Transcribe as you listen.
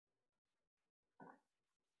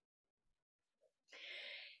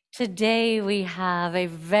Today we have a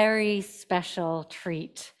very special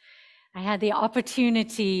treat. I had the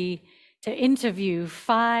opportunity to interview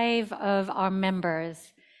 5 of our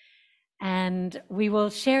members, and we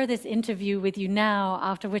will share this interview with you now,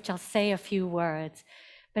 after which I'll say a few words.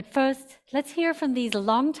 But first, let's hear from these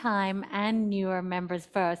longtime and newer members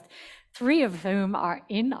first, 3 of whom are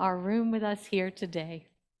in our room with us here today.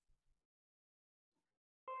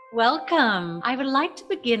 Welcome. I would like to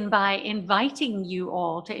begin by inviting you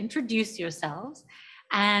all to introduce yourselves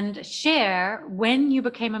and share when you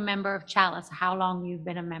became a member of Chalice, how long you've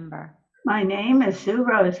been a member. My name is Sue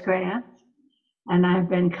Rosecrans, and I've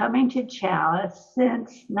been coming to Chalice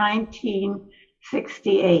since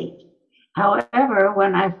 1968. However,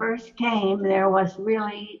 when I first came, there was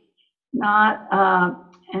really not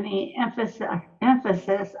any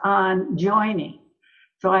emphasis on joining.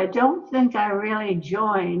 So I don't think I really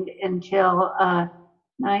joined until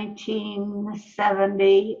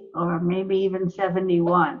 1970 or maybe even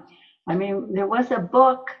 71. I mean, there was a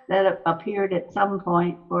book that appeared at some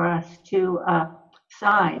point for us to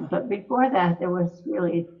sign, but before that, there was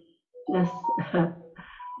really just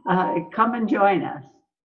come and join us.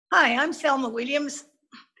 Hi, I'm Thelma Williams.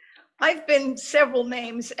 I've been several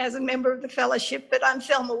names as a member of the fellowship, but I'm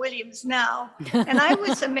Thelma Williams now. And I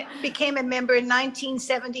became a member in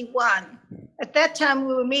 1971. At that time,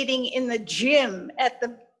 we were meeting in the gym at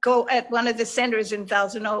one of the centers in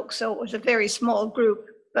Thousand Oaks. So it was a very small group,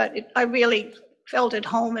 but I really felt at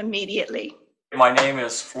home immediately. My name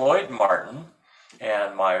is Floyd Martin,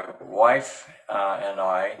 and my wife and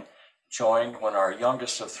I joined when our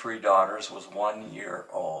youngest of 3 daughters was 1 year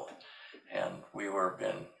old. And we were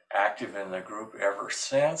been active in the group ever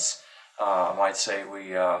since. I might say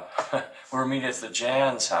we were meeting at the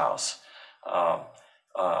Jan's house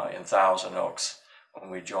in Thousand Oaks when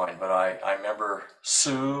we joined. But I remember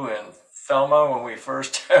Sue and Thelma when we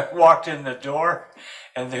first walked in the door,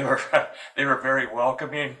 and they were very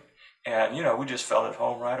welcoming, and we just felt at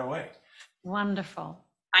home right away. Wonderful.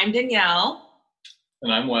 I'm Danielle.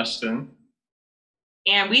 And I'm Weston.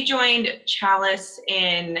 And we joined Chalice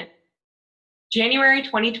in January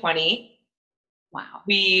 2020. Wow.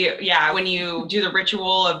 When you do the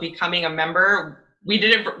ritual of becoming a member, we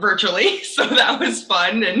did it virtually, so that was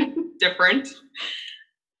fun and different.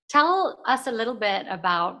 Tell us a little bit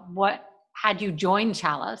about what had you join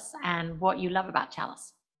Chalice and what you love about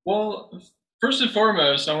Chalice. Well, first and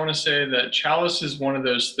foremost, I want to say that Chalice is one of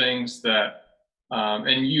those things that,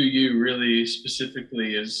 and UU really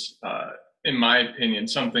specifically is, in my opinion,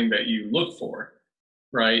 something that you look for.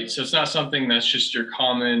 Right. So it's not something that's just your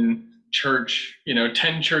common church,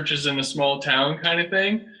 10 churches in a small town kind of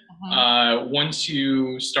thing. Mm-hmm. Once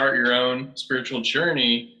you start your own spiritual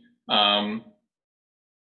journey,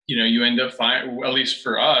 you end up at least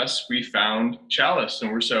for us, we found Chalice,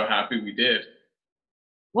 and we're so happy we did.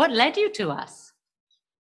 What led you to us?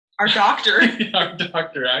 Our doctor. Our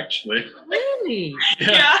doctor, actually. Really?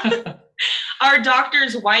 Yeah. Our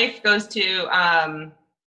doctor's wife goes to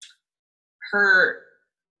her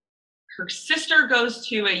sister goes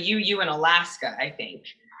to a UU in Alaska, I think.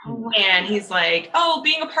 Oh, wow. And he's like,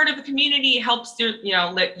 being a part of the community helps you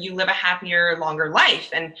live a happier, longer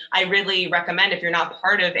life. And I really recommend, if you're not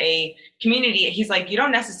part of a community, he's like, you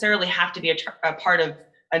don't necessarily have to be a part of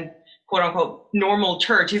a quote unquote normal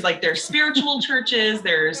church. He's like, there's spiritual churches,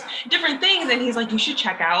 there's different things. And he's like, you should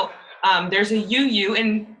check out, there's a UU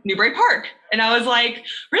in Newbury Park. And I was like,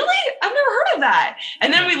 really? I've never heard of that.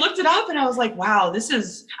 And then we looked it up, and I was like, wow, I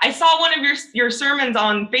saw one of your sermons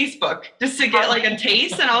on Facebook just to get like a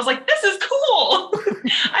taste. And I was like, this is cool.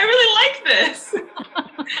 I really like this.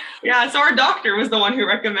 Yeah. So our doctor was the one who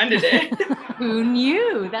recommended it. Who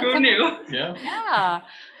knew? Who knew? Yeah. Yeah.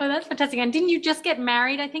 Well, that's fantastic. And didn't you just get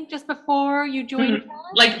married, I think, just before you joined?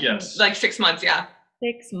 Mm-hmm. Like 6 months. Yeah.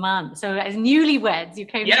 6 months. So as newlyweds, you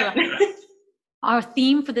came to us. Our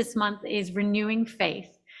theme for this month is renewing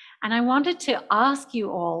faith. And I wanted to ask you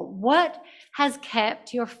all, what has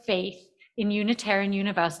kept your faith in Unitarian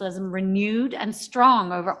Universalism renewed and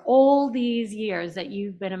strong over all these years that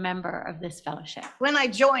you've been a member of this fellowship? When I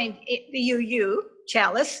joined the UU,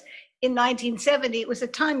 Chalice, in 1970, it was a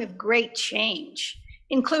time of great change,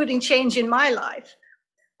 including change in my life.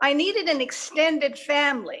 I needed an extended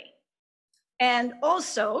family and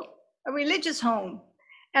also a religious home.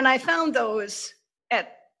 And I found those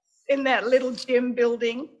in that little gym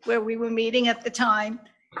building where we were meeting at the time.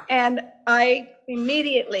 And I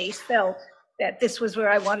immediately felt that this was where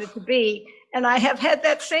I wanted to be. And I have had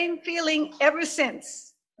that same feeling ever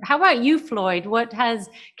since. How about you, Floyd? What has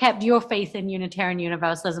kept your faith in Unitarian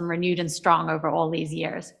Universalism renewed and strong over all these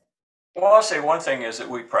years? Well, I'll say one thing is that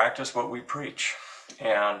we practice what we preach.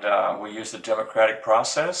 and we use the democratic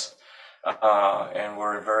process, and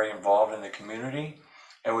we're very involved in the community,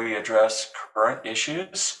 and we address current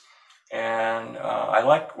issues. And I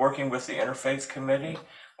like working with the Interfaith Committee.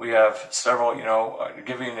 We have several, to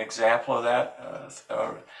give you an example of that,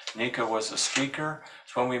 Nica was a speaker.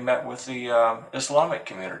 It's when we met with the Islamic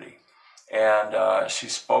community. And she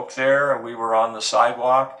spoke there, and we were on the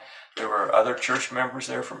sidewalk. There were other church members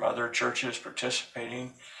there from other churches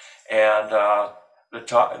participating. And the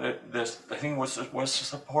thing was to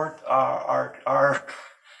support our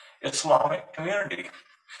Islamic community.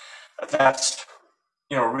 That's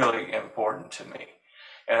really important to me.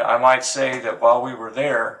 And I might say that while we were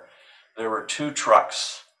there were 2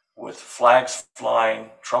 trucks with flags flying,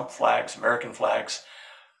 Trump flags, American flags,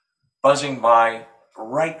 buzzing by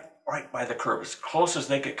right by the curb, as close as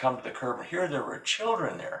they could come to the curb. And here there were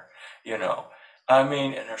children there, I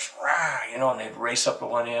mean, and there's, and they'd race up to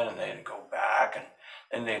one end and they'd go back, and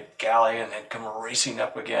then they'd galley and they'd come racing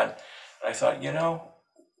up again. And I thought,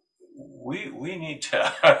 we need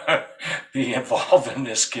to be involved in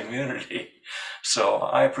this community. So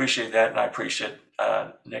I appreciate that, and I appreciate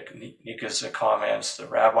Nica's comments. The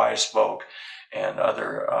rabbi spoke, and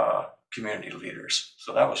other community leaders.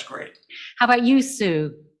 So that was great. How about you,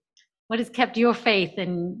 Sue? What has kept your faith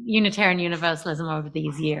in Unitarian Universalism over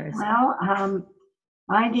these years? Well,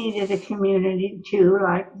 I needed a community too,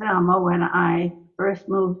 like Velma, when I first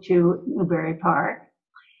moved to Newbury Park.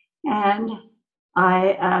 And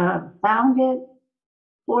I found it,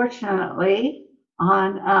 fortunately,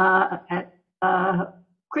 at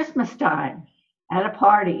Christmas time at a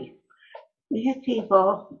party. These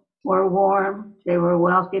people were warm, they were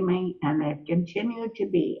welcoming, and they've continued to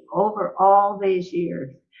be over all these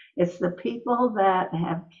years. It's the people that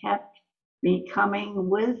have kept me coming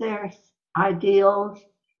with their ideals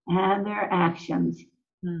and their actions.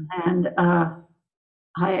 And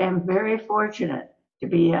I am very fortunate to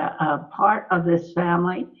be a part of this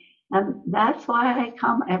family. And that's why I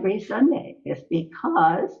come every Sunday, is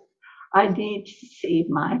because I need to see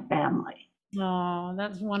my family. Oh,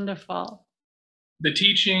 that's wonderful. The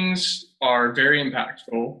teachings are very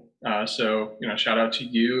impactful. So, shout out to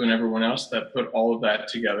you and everyone else that put all of that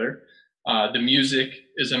together. The music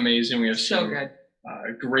is amazing. We have So good.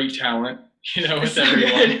 Great talent, with So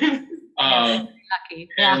everyone. good. Lucky.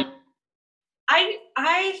 Yeah.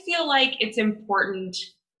 I feel like it's important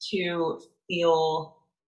to feel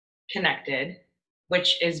connected,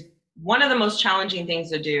 which is one of the most challenging things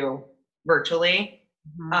to do virtually.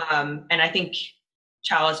 And I think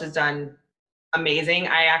Chalice has done amazing.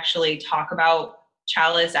 I actually talk about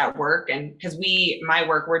Chalice at work, and because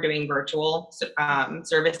we're doing virtual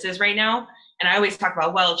services right now. And I always talk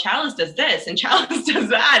about, well, Chalice does this and Chalice does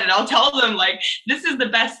that. And I'll tell them, like, this is the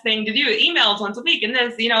best thing to do. Emails once a week, and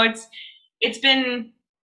this, it's been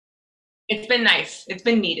nice. It's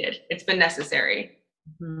been needed. It's been necessary.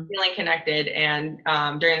 Feeling connected, and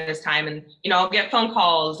during this time, and I'll get phone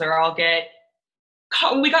calls, or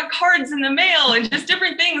we got cards in the mail, and just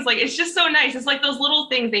different things. Like, it's just so nice. It's like those little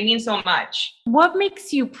things, they mean so much. What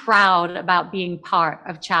makes you proud about being part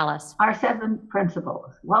of Chalice? Our 7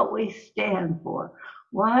 principles, what we stand for,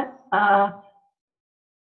 what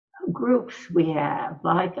groups we have,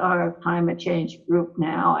 like our climate change group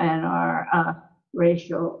now, and our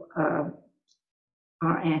racial,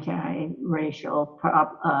 our anti-racial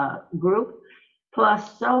group,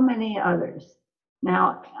 plus so many others.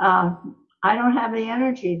 Now, I don't have the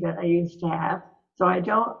energy that I used to have, so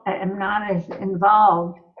I'm not as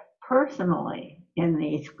involved personally in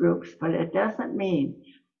these groups, but it doesn't mean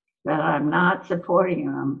that I'm not supporting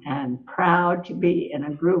them and proud to be in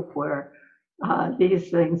a group where these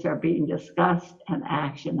things are being discussed and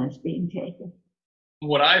action is being taken.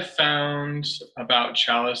 What I found about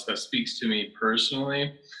Chalice that speaks to me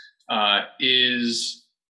personally is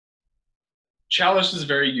Chalice is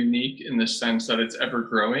very unique in the sense that it's ever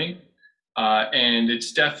growing, and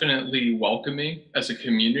it's definitely welcoming as a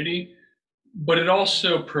community, but it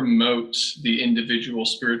also promotes the individual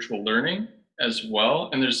spiritual learning as well.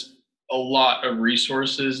 And there's a lot of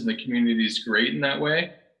resources, and the community is great in that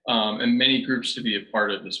way, and many groups to be a part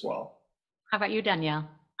of as well. How about you, Danielle?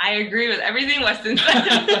 I agree with everything Weston said.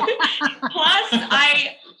 Plus,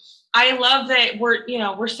 I love that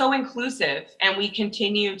we're so inclusive, and we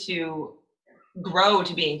continue to grow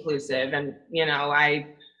to be inclusive. And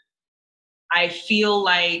I feel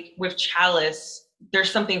like with Chalice, there's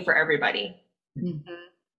something for everybody.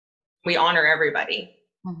 We honor everybody.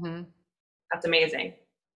 That's amazing.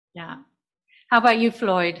 Yeah. How about you,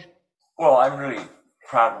 Floyd? Well, I'm really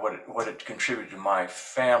proud of what it contributed to my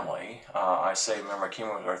family. I say, remember, I came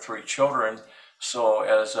with our 3 children. So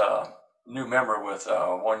as new member with a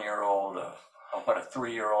 1-year-old, a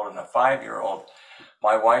 3-year-old, and a 5-year-old.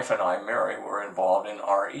 My wife and I, Mary, were involved in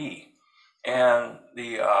RE. And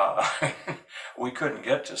we couldn't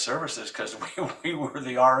get to services because we were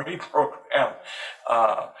the RE program.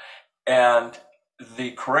 And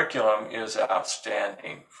the curriculum is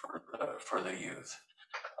outstanding for the youth.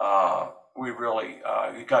 We really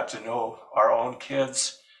we got to know our own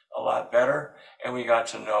kids a lot better, and we got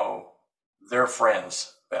to know their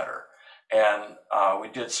friends better. And we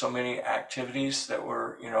did so many activities that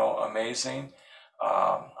were, amazing.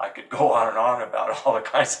 I could go on and on about all the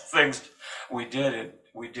kinds of things we did in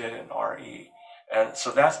RE. And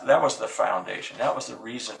so that was the foundation. That was the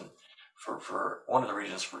reason for one of the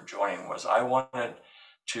reasons for joining was I wanted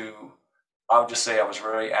to, I would just say I was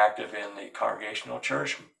very active in the Congregational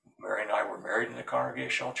Church. Mary and I were married in the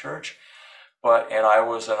Congregational Church, and I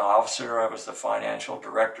was an officer, I was the financial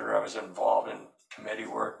director, I was involved in committee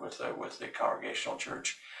work with the Congregational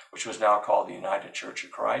Church, which was now called the United Church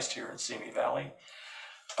of Christ here in Simi Valley.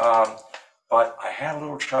 But I had a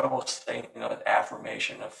little trouble saying an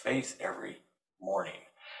affirmation of faith every morning.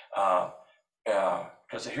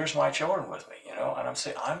 Because here's my children with me, and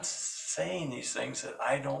I'm saying these things that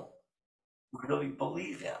I don't really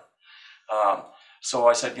believe in. So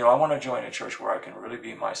I said, I want to join a church where I can really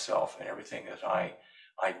be myself, and everything that I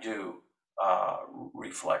do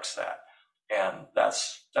reflects that. And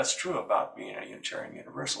that's true about being a Unitarian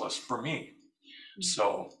Universalist for me.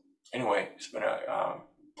 So anyway, it's been I'm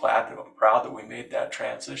proud that we made that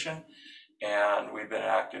transition, and we've been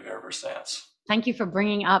active ever since. Thank you for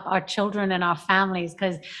bringing up our children and our families,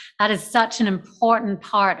 because that is such an important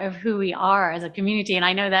part of who we are as a community. And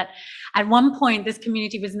I know that at one point, this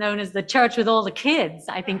community was known as the church with all the kids,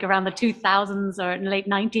 I think around the 2000s or late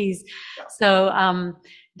 90s. Yeah. So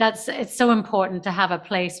it's so important to have a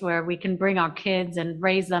place where we can bring our kids and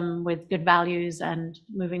raise them with good values and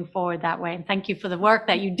moving forward that way. And thank you for the work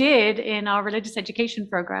that you did in our religious education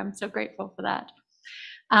program. So grateful for that.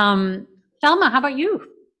 Thelma, how about you?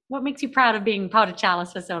 What makes you proud of being part of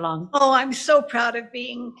Chalice for so long? Oh, I'm so proud of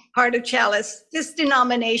being part of Chalice. This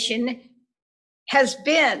denomination has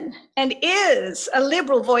been and is a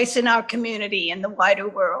liberal voice in our community and the wider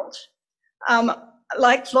world.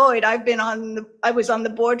 Like Floyd, I was on the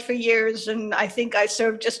board for years, and I think I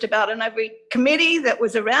served just about on every committee that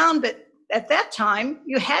was around, but at that time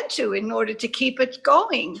you had to in order to keep it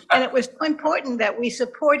going. And it was so important that we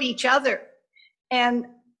support each other. And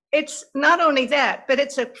it's not only that, but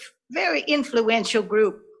it's a very influential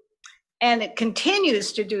group, and it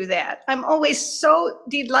continues to do that. I'm always so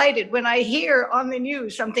delighted when I hear on the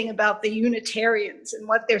news something about the Unitarians and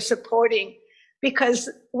what they're supporting, because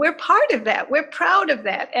we're part of that. We're proud of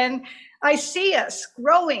that. And I see us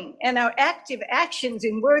growing and our active actions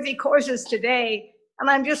in worthy causes today. And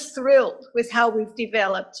I'm just thrilled with how we've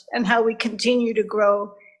developed and how we continue to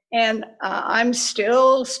grow. And I'm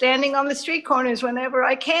still standing on the street corners whenever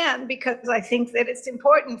I can, because I think that it's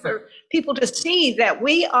important for people to see that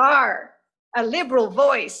we are a liberal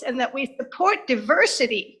voice and that we support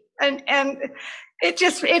diversity. And it's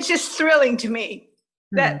just thrilling to me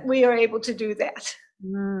that we are able to do that.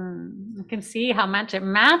 I can see how much it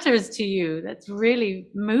matters to you. That's really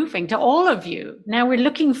moving to all of you. Now we're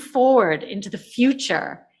looking forward into the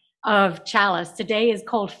future of Chalice. Today is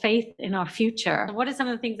called Faith in Our Future. What are some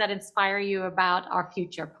of the things that inspire you about our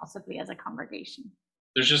future, possibly as a congregation?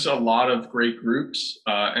 There's just a lot of great groups,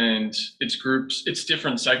 and it's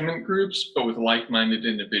different segment groups, but with like-minded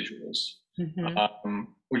individuals,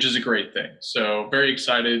 which is a great thing. So very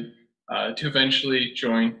excited to eventually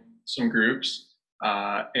join some groups,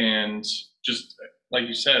 and just like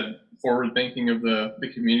you said, forward thinking of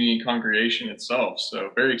the community and congregation itself.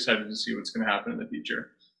 So very excited to see what's going to happen in the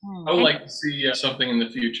future. I would like to see something in the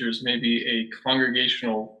future is maybe a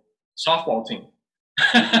congregational softball team.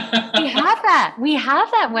 We have that,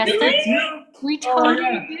 Weston. We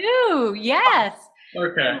totally do. Yes.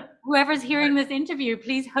 Okay. Whoever's hearing this interview,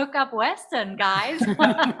 please hook up Weston, guys.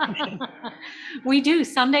 We do.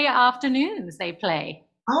 Sunday afternoons they play.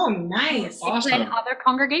 Oh, nice. Awesome. They play other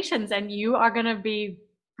congregations, and you are going to be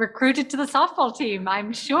recruited to the softball team,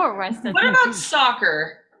 I'm sure, Weston. What about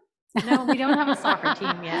soccer? No, we don't have a soccer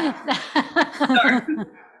team yet.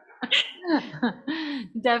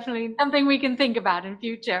 Definitely something we can think about in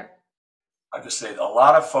future. I just say a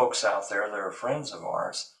lot of folks out there that are friends of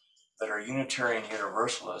ours that are Unitarian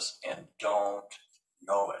Universalists and don't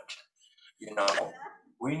know it.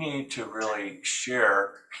 We need to really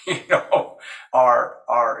share,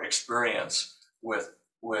 our experience with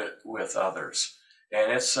others,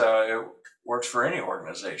 and it works for any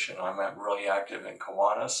organization. I'm really active in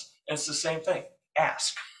Kiwanis. It's the same thing.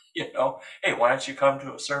 Ask. Hey, why don't you come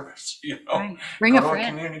to a service? Right. Bring Go a to a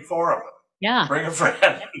friend. community forum. Yeah. Bring a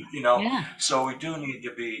friend. Yeah. So we do need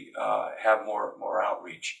to be have more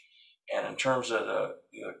outreach. And in terms of the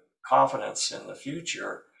confidence in the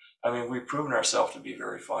future, I mean, we've proven ourselves to be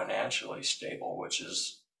very financially stable, which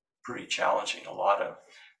is pretty challenging. A lot of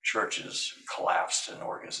churches collapsed and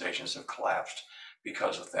organizations have collapsed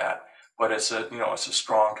because of that. But it's a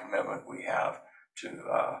strong commitment we have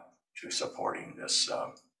to supporting this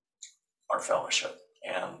our fellowship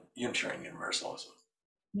and Unitarian Universalism.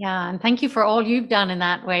 Yeah, and thank you for all you've done in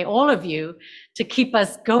that way, all of you, to keep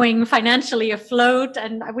us going financially afloat.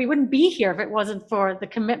 And we wouldn't be here if it wasn't for the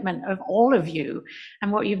commitment of all of you and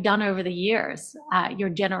what you've done over the years, your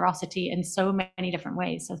generosity in so many different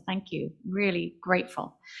ways. So thank you, really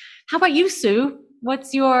grateful. How about you, Sue?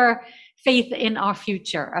 What's your faith in our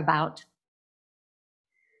future about?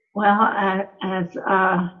 Well, as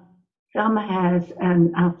Thelma has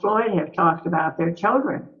and Floyd have talked about their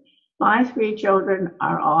children. My 3 children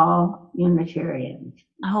are all Unitarians.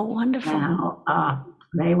 Oh, wonderful. Now,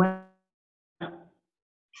 they went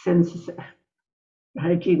since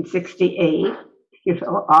 1968,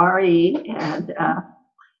 RE, and,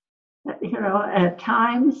 at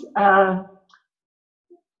times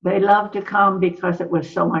they loved to come because it was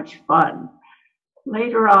so much fun.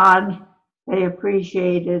 Later on, they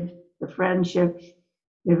appreciated the friendships,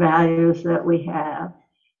 the values that we have.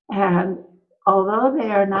 And although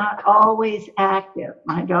they are not always active,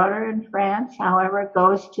 my daughter in France, however,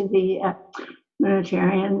 goes to the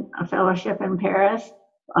Unitarian Fellowship in Paris.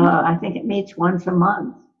 I think it meets once a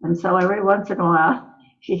month. And so every once in a while,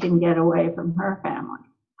 she can get away from her family.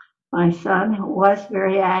 My son, who was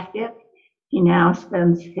very active, he now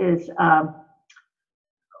spends his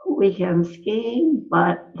weekend skiing,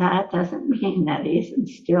 but that doesn't mean that he's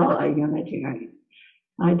still a Unitarian.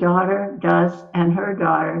 My daughter does, and her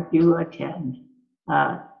daughter do attend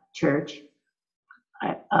church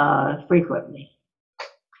frequently.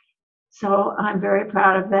 So I'm very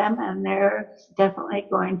proud of them, and they're definitely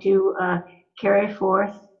going to carry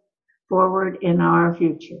forward in our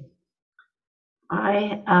future.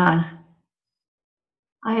 I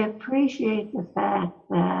appreciate the fact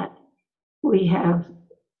that we have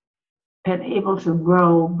been able to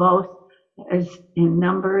grow both as in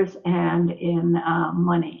numbers and in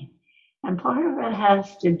money. And part of it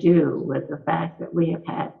has to do with the fact that we have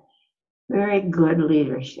had very good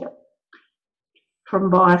leadership from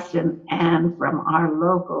Boston and from our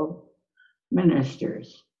local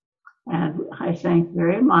ministers. And I thank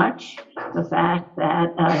very much the fact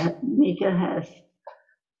that Nica has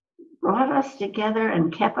brought us together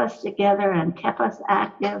and kept us together and kept us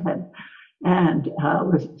active and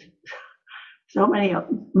with so many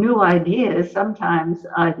new ideas. Sometimes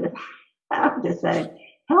I just have to say,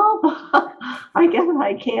 help, I guess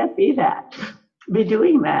I can't be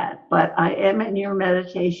doing that, but I am in your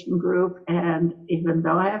meditation group, and even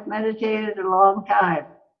though I have meditated a long time,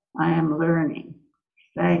 I am learning.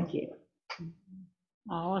 Thank you.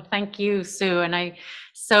 Oh, thank you, Sue. And I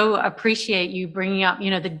so appreciate you bringing up,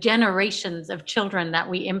 the generations of children that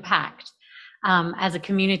we impact as a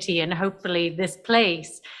community. And hopefully this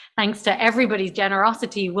place, thanks to everybody's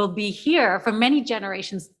generosity, will be here for many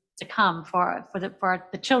generations to come for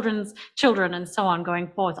the children's children and so on going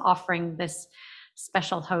forth, offering this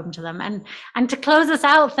special home to them. And to close us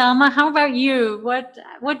out, Thelma, how about you?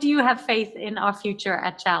 What do you have faith in our future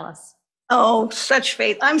at Chalice? Oh, such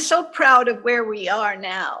faith. I'm so proud of where we are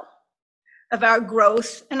now, of our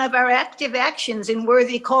growth and of our active actions in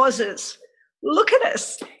worthy causes. Look at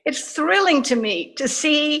us. It's thrilling to me to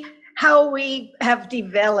see how we have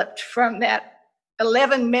developed from that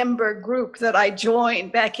 11-member group that I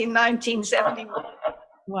joined back in 1971.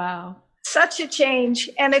 Wow. Such a change,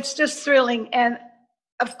 and it's just thrilling. And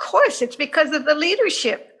of course, it's because of the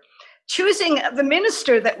leadership. Choosing the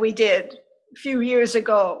minister that we did a few years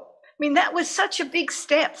ago, I mean, that was such a big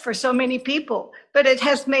step for so many people, but it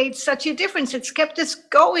has made such a difference. It's kept us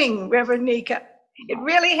going, Reverend Nica. It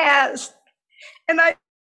really has. And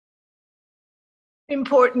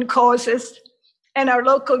important causes and our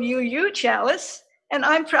local UU Chalice. And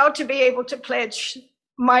I'm proud to be able to pledge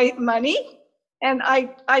my money. And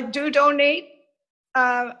I do donate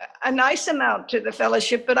a nice amount to the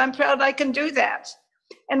fellowship, but I'm proud I can do that.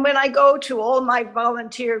 And when I go to all my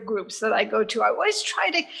volunteer groups that I go to, I always try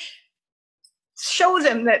to show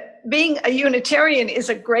them that being a Unitarian is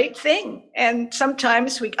a great thing. And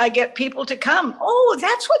sometimes I get people to come. Oh,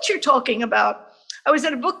 that's what you're talking about. I was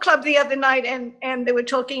at a book club the other night, and they were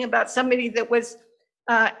talking about somebody that was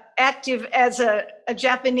active as a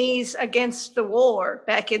Japanese against the war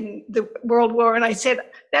back in the World War. And I said,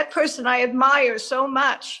 that person I admire so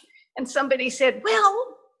much. And somebody said,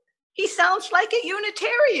 well, he sounds like a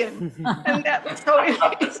Unitarian. And that was so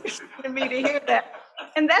interesting to me to hear that.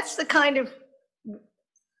 And that's the kind of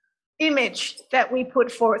image that we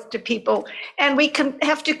put forth to people. And we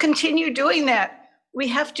have to continue doing that. We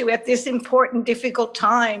have to, at this important, difficult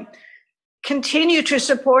time, continue to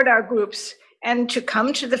support our groups and to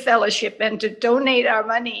come to the fellowship and to donate our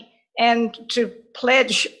money and to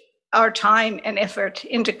pledge our time and effort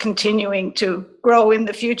into continuing to grow in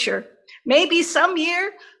the future. Maybe some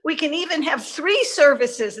year we can even have 3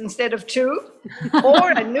 services instead of 2,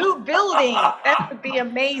 or a new building. That would be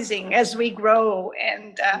amazing as we grow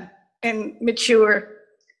and mature.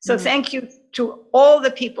 So thank you to all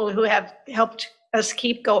the people who have helped us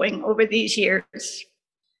keep going over these years.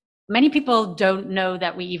 Many people don't know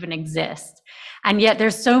that we even exist. And yet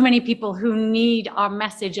there's so many people who need our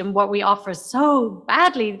message and what we offer so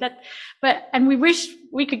badly and we wish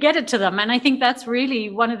we could get it to them. And I think that's really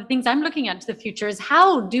one of the things I'm looking at to the future is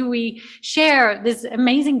how do we share this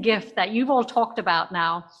amazing gift that you've all talked about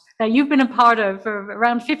now, that you've been a part of for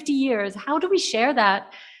around 50 years. How do we share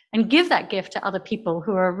that and give that gift to other people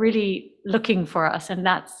who are really looking for us? And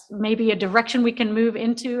that's maybe a direction we can move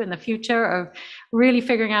into in the future of really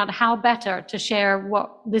figuring out how better to share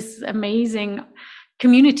what this amazing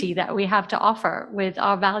community that we have to offer with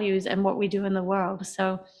our values and what we do in the world.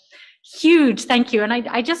 So huge thank you. And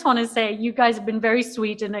I just want to say you guys have been very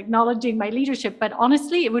sweet in acknowledging my leadership, but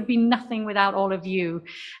honestly, it would be nothing without all of you.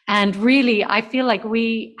 And really, I feel like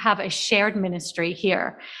we have a shared ministry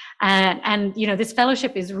here. And you know, this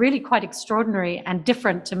fellowship is really quite extraordinary and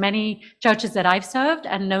different to many churches that I've served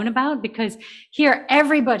and known about, because here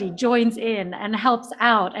everybody joins in and helps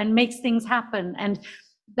out and makes things happen. And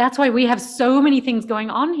that's why we have so many things going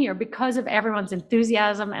on here, because of everyone's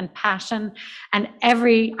enthusiasm and passion and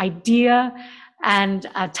every idea and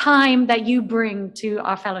time that you bring to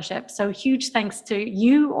our fellowship. So huge thanks to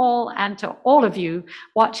you all and to all of you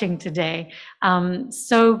watching today.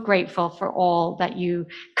 So grateful for all that you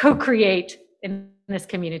co-create in this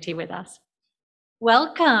community with us.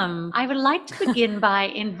 Welcome. I would like to begin by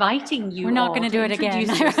inviting you. We're not going to do it again.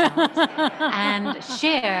 And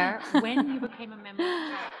share when you became a member.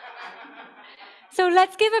 So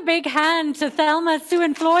let's give a big hand to Thelma, Sue,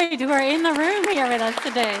 and Floyd, who are in the room here with us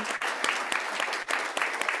today.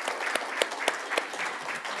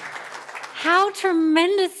 How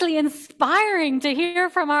tremendously inspiring to hear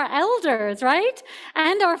from our elders, right?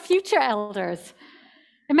 And our future elders.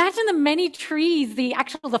 Imagine the many trees, the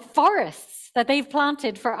forests that they've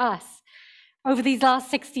planted for us over these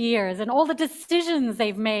last 60 years, and all the decisions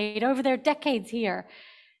they've made over their decades here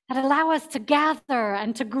that allow us to gather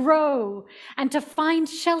and to grow and to find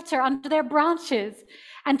shelter under their branches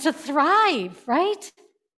and to thrive, right?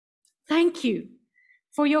 Thank you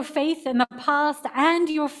for your faith in the past and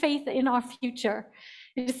your faith in our future.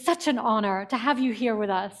 It is such an honor to have you here with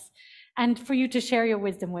us and for you to share your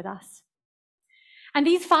wisdom with us. And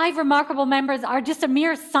these 5 remarkable members are just a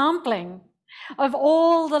mere sampling of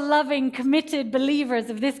all the loving, committed believers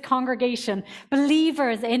of this congregation,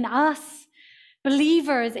 believers in us,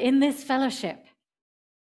 believers in this fellowship.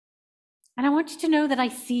 And I want you to know that I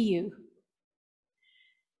see you.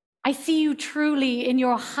 I see you truly in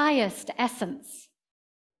your highest essence.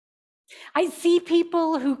 I see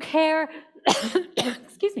people who care,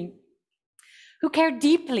 excuse me, who care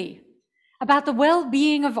deeply about the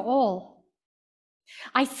well-being of all.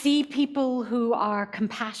 I see people who are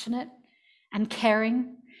compassionate and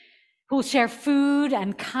caring, who will share food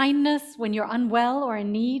and kindness when you're unwell or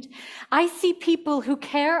in need. I see people who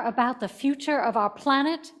care about the future of our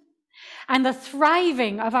planet and the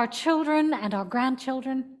thriving of our children and our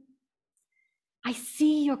grandchildren. I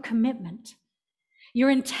see your commitment, your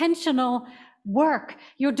intentional work,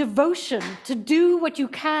 your devotion to do what you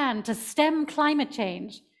can to stem climate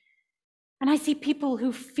change. And I see people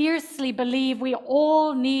who fiercely believe we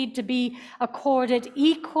all need to be accorded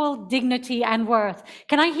equal dignity and worth.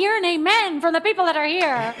 Can I hear an amen from the people that are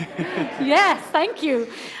here? Yes, thank you.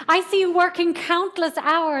 I see you working countless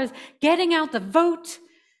hours, getting out the vote,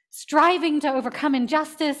 striving to overcome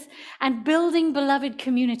injustice, and building beloved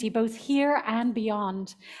community, both here and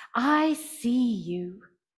beyond. I see you.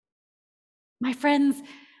 My friends,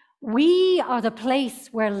 we are the place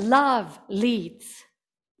where love leads.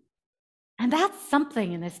 And that's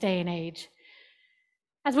something in this day and age.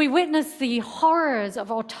 As we witness the horrors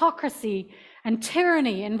of autocracy and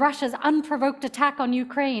tyranny in Russia's unprovoked attack on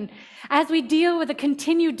Ukraine, as we deal with the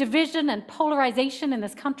continued division and polarization in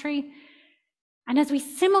this country, and as we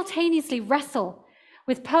simultaneously wrestle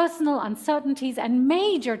with personal uncertainties and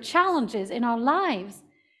major challenges in our lives,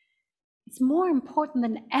 it's more important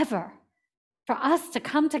than ever for us to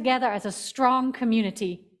come together as a strong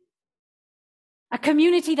community. A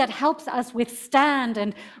community that helps us withstand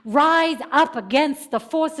and rise up against the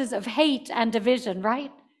forces of hate and division,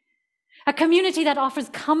 right? A community that offers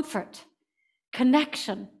comfort,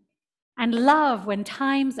 connection, and love when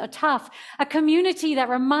times are tough. A community that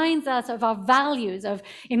reminds us of our values of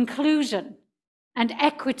inclusion and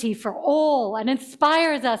equity for all and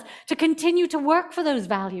inspires us to continue to work for those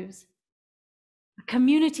values. A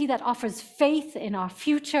community that offers faith in our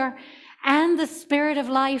future and the spirit of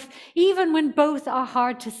life, even when both are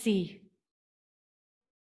hard to see.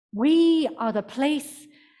 We are the place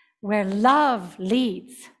where love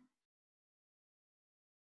leads.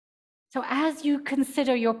 So as you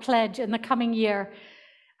consider your pledge in the coming year,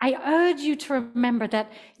 I urge you to remember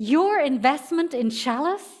that your investment in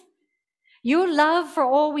Chalice, your love for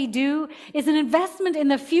all we do, is an investment in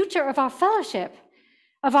the future of our fellowship,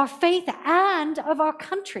 of our faith, and of our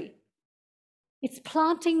country. It's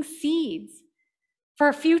planting seeds for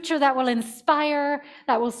a future that will inspire,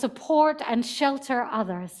 that will support and shelter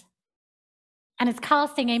others. And it's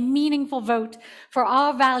casting a meaningful vote for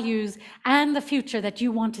our values and the future that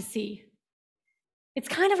you want to see. It's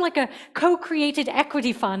kind of like a co-created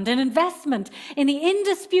equity fund, an investment in the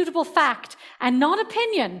indisputable fact, and not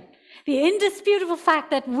opinion, the indisputable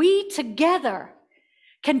fact that we together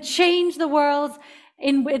can change the world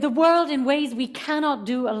in ways we cannot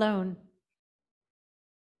do alone.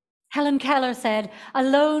 Helen Keller said,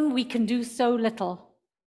 "Alone we can do so little.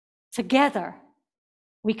 Together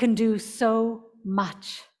we can do so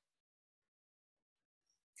much."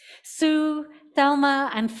 Sue, Thelma,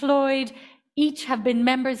 and Floyd each have been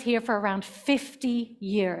members here for around 50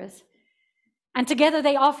 years. And together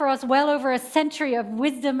they offer us well over a century of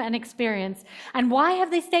wisdom and experience. And why have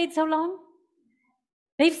they stayed so long?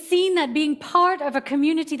 They've seen that being part of a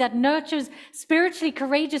community that nurtures spiritually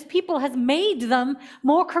courageous people has made them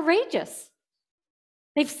more courageous.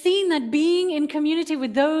 They've seen that being in community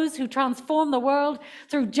with those who transform the world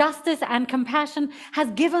through justice and compassion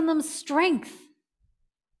has given them strength.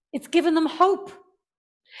 It's given them hope.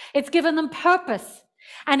 It's given them purpose.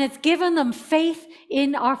 And it's given them faith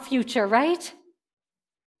in our future, right?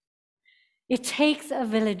 It takes a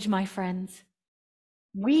village, my friends.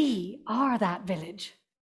 We are that village.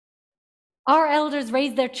 Our elders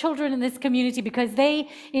raised their children in this community because they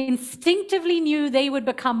instinctively knew they would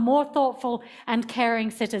become more thoughtful and caring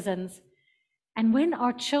citizens. And when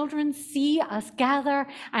our children see us gather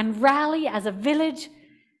and rally as a village,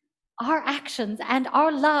 our actions and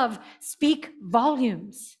our love speak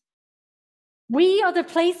volumes. We are the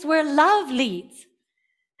place where love leads.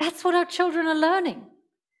 That's what our children are learning.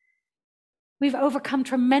 We've overcome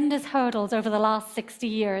tremendous hurdles over the last 60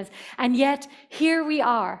 years, and yet here we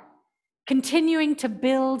are, continuing to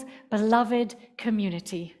build beloved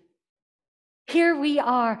community. Here we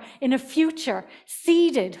are in a future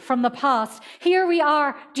seeded from the past. Here we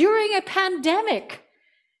are during a pandemic,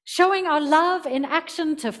 showing our love in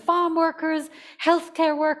action to farm workers,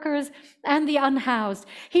 healthcare workers, and the unhoused.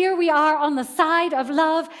 Here we are on the side of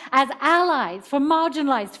love as allies for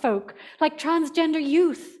marginalized folk like transgender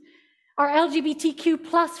youth, our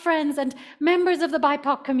LGBTQ+ friends, and members of the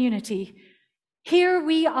BIPOC community. Here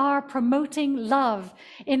we are promoting love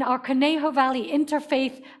in our Conejo Valley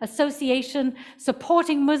Interfaith Association,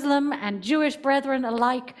 supporting Muslim and Jewish brethren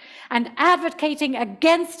alike, and advocating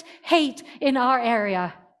against hate in our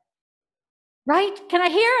area. Right? Can I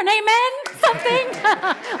hear an amen? Something?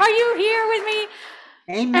 Are you here with me?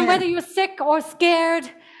 Amen. And whether you're sick or scared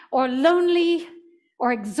or lonely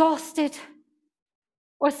or exhausted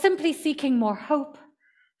or simply seeking more hope,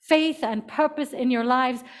 faith, and purpose in your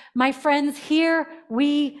lives, my friends, here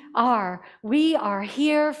we are. We are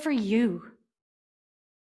here for you.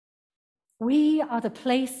 We are the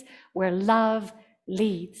place where love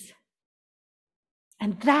leads.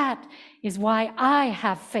 And that is why I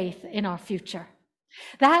have faith in our future.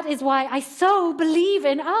 That is why I so believe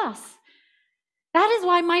in us. That is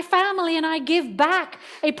why my family and I give back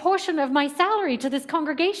a portion of my salary to this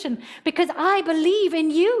congregation, because I believe in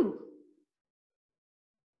you.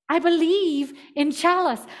 I believe in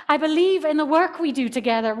Chalice. I believe in the work we do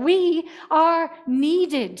together. We are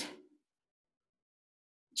needed.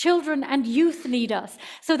 Children and youth need us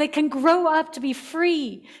so they can grow up to be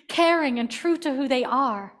free, caring, and true to who they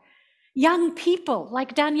are. Young people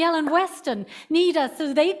like Danielle and Weston need us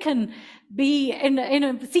so they can be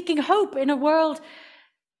seeking hope in a world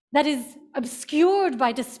that is obscured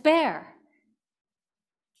by despair.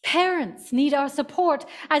 Parents need our support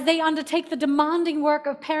as they undertake the demanding work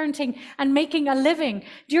of parenting and making a living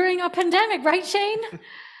during our pandemic, right, Shane?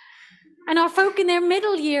 And our folk in their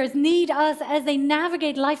middle years need us as they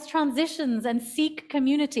navigate life's transitions and seek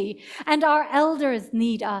community. And our elders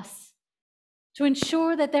need us to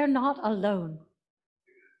ensure that they're not alone.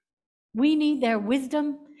 We need their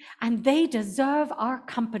wisdom, and they deserve our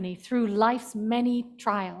company through life's many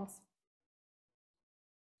trials.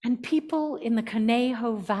 And people in the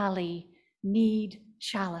Conejo Valley need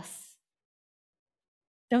Chalice,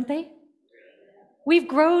 don't they? We've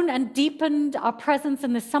grown and deepened our presence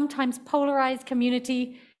in this sometimes polarized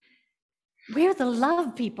community. We're the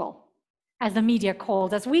love people, as the media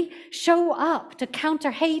called us. We show up to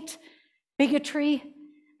counter hate, bigotry,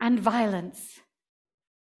 and violence.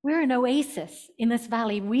 We're an oasis in this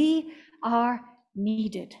valley. We are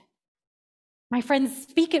needed. My friends,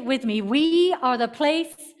 speak it with me. We are the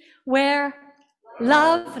place where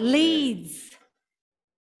love leads.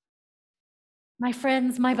 My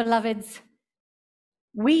friends, my beloveds,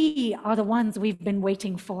 we are the ones we've been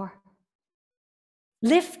waiting for.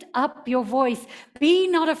 Lift up your voice. Be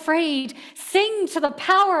not afraid. Sing to the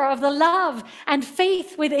power of the love and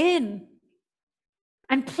faith within.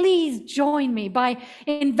 And please join me by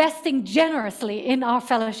investing generously in our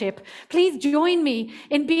fellowship. Please join me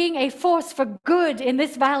in being a force for good in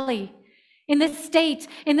this valley, in this state,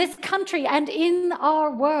 in this country, and in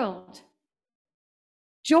our world.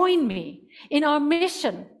 Join me in our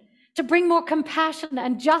mission to bring more compassion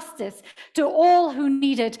and justice to all who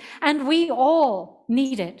need it, and we all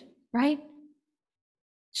need it, right?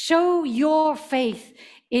 Show your faith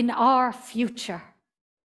in our future,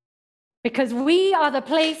 because we are the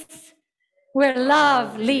place where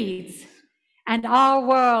love leads, and our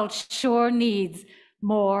world sure needs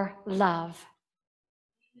more love.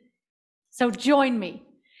 So join me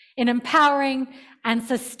in empowering and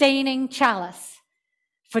sustaining Chalice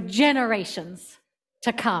for generations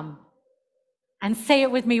to come. And say it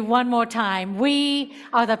with me one more time. We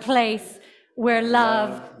are the place where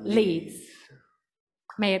love leads.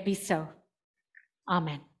 May it be so.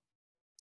 Amen.